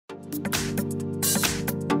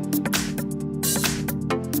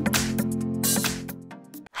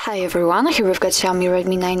Hi everyone, here we've got Xiaomi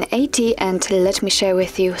Redmi 9AT and let me share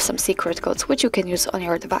with you some secret codes which you can use on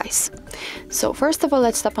your device. So first of all,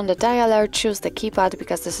 let's tap on the dialer, choose the keypad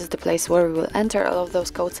because this is the place where we will enter all of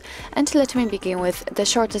those codes, and let me begin with the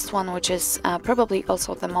shortest one, which is probably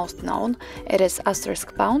also the most known. It is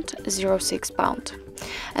 *#06#.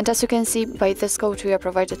 And as you can see, by this code we are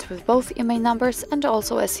provided with both email numbers and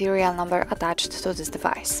also a serial number attached to this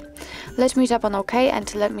device. Let me tap on OK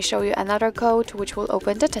and let me show you another code which will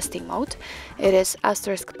open the testing mode. It is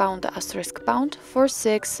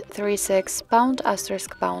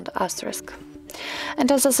 *#4636###. And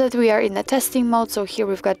as I said, we are in the testing mode, so here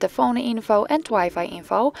we've got the phone info and Wi-Fi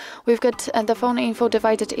info. We've got the phone info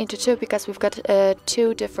divided into two because we've got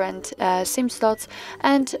two different SIM slots,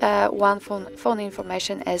 and one phone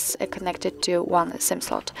information is connected to one SIM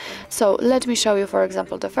slot. So let me show you, for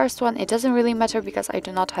example, the first one. It doesn't really matter because I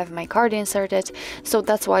do not have my card inserted, so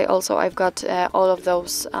that's why also I've got all of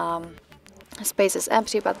those space is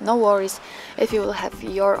empty, but no worries. If you will have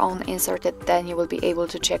your own inserted, then you will be able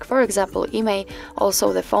to check, for example, email,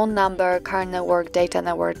 also the phone number, car network, data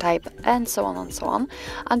network type, and so on and so on.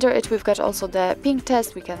 Under it we've got also the ping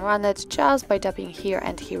test. We can run it just by tapping here,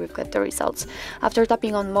 and here we've got the results. After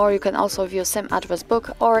tapping on more, you can also view SIM address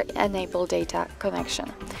book or enable data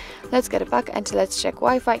connection. Let's get it back and let's check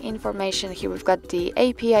Wi-Fi information. Here we've got the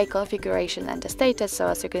API configuration and the status. So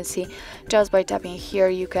as you can see, just by tapping here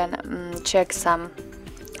you can check some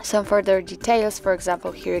further details. For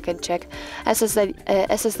example, here you can check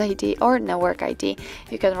SSID or network ID.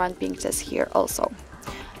 You can run ping test here also.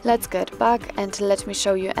 Let's get back and let me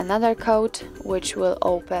show you another code which will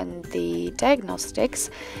open the diagnostics.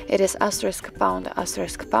 It is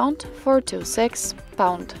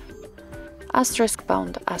 *##426###.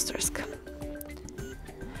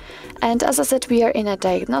 And as I said, we are in a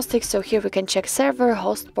diagnostic, so here we can check server,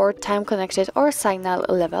 host port, time connected or signal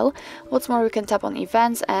level. What's more, we can tap on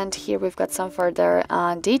events, and here we've got some further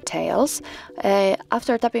details.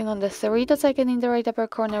 After tapping on the three dots icon in the right upper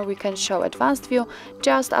corner, we can show advanced view.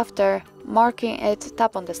 Just after marking it,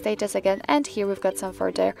 tap on the status again, and here we've got some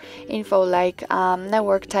further info like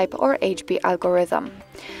network type or HB algorithm.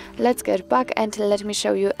 Let's get back and let me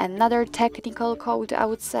show you another technical code, I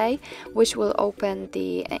would say, which will open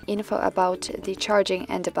the info about the charging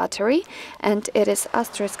and the battery, and it is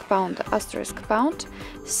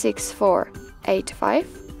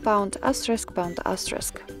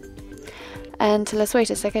 *##6485###. And let's wait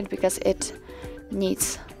a second because it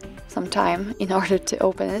needs some time in order to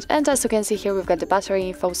open it. And as you can see here, we've got the battery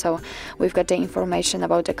info, so we've got the information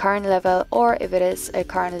about the current level, or if it is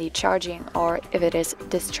currently charging, or if it is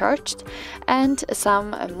discharged, and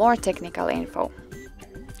some more technical info.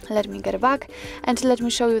 Let me get back and let me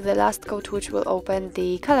show you the last code which will open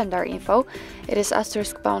the calendar info. It is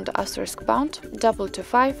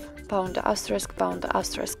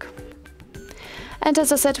 *##225###. And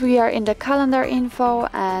as I said, we are in the calendar info,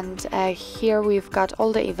 and here we've got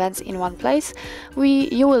all the events in one place.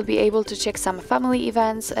 You will be able to check some family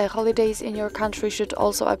events, holidays in your country should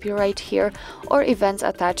also appear right here, or events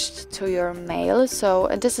attached to your mail. So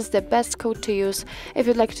this is the best code to use if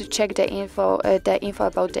you'd like to check the info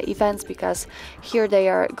about the events, because here they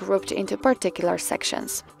are grouped into particular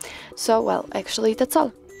sections. So well, actually that's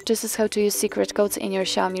all. This is how to use secret codes in your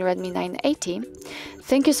Xiaomi Redmi 9AT.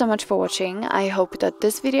 Thank you so much for watching. I hope that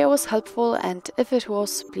this video was helpful, and if it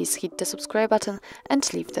was, please hit the subscribe button and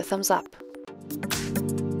leave the thumbs up.